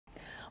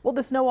Well,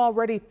 the snow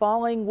already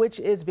falling, which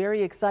is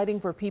very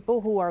exciting for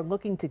people who are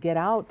looking to get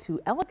out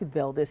to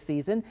Ellicottville this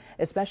season,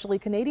 especially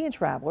Canadian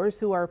travelers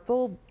who are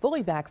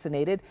fully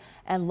vaccinated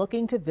and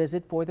looking to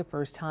visit for the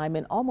first time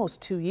in almost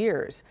 2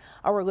 years.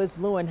 Our Liz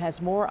Lewin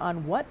has more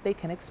on what they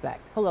can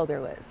expect. Hello there,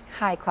 Liz.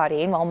 Hi,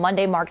 Claudine. Well,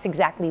 Monday marks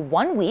exactly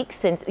 1 week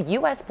since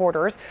U.S.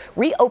 borders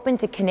reopened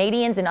to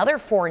Canadians and other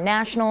foreign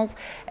nationals,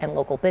 and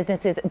local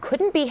businesses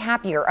couldn't be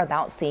happier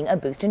about seeing a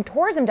boost in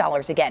tourism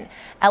dollars again.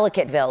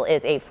 Ellicottville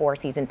is a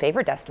four-season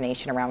favorite destination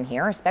around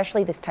here,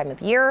 especially this time of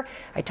year.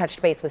 I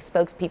touched base with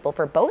spokespeople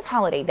for both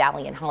Holiday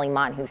Valley and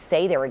Hollyman, who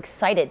say they're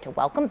excited to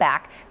welcome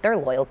back their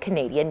loyal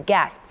Canadian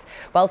guests.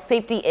 While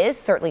safety is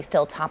certainly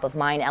still top of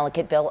mind,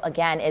 Ellicottville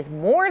again is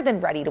more than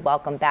ready to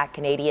welcome back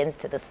Canadians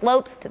to the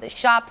slopes, to the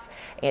shops,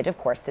 and of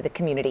course to the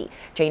community.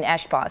 Jane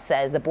Eschbaugh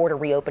says the border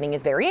reopening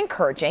is very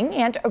encouraging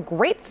and a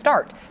great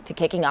start to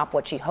kicking off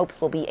what she hopes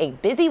will be a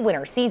busy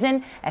winter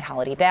season at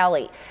Holiday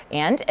Valley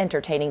and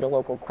entertaining the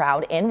local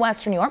crowd in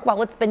Western New York.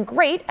 While it's been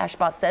great,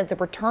 Eschbaugh says the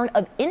return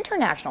of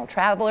international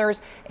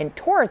travelers and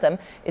tourism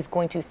is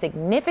going to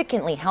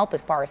significantly help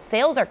as far as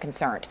sales are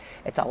concerned.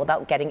 It's all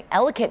about getting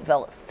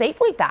Ellicottville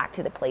safely back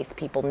to the place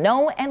people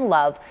know and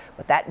love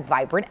with that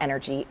vibrant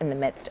energy in the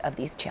midst of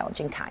these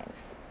challenging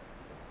times.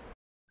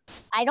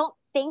 I don't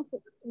think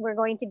we're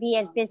going to be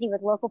as busy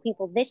with local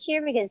people this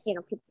year because,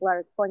 people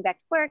are going back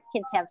to work,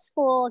 kids have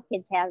school,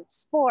 kids have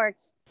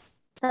sports.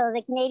 So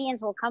the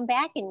Canadians will come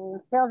back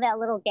and fill that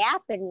little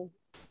gap, and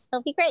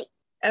it'll be great.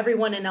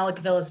 Everyone in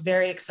Ellicottville is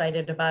very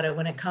excited about it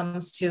when it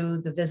comes to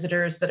the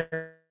visitors that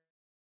are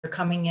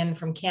coming in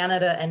from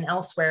Canada and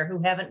elsewhere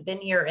who haven't been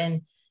here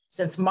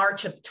since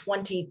March of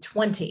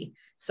 2020.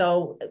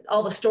 So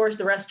all the stores,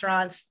 the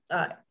restaurants,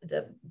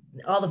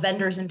 all the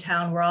vendors in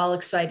town, we're all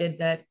excited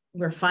that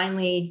we're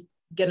finally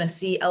going to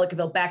see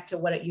Ellicottville back to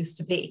what it used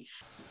to be.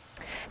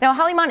 Now,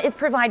 Hollyman is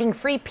providing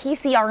free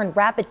PCR and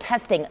rapid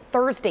testing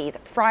Thursdays,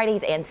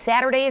 Fridays, and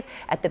Saturdays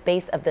at the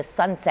base of the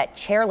Sunset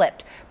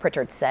Chairlift.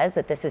 Pritchard says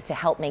that this is to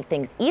help make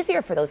things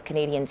easier for those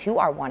Canadians who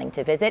are wanting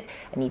to visit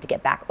and need to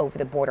get back over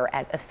the border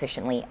as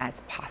efficiently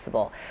as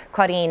possible.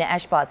 Claudine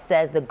Eschbaugh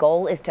says the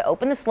goal is to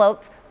open the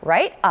slopes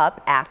right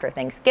up after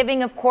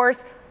Thanksgiving, of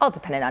course, all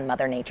dependent on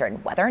Mother Nature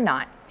and whether or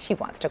not she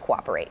wants to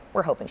cooperate.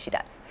 We're hoping she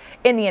does.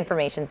 In the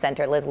Information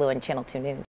Center, Liz Lewin, Channel 2 News.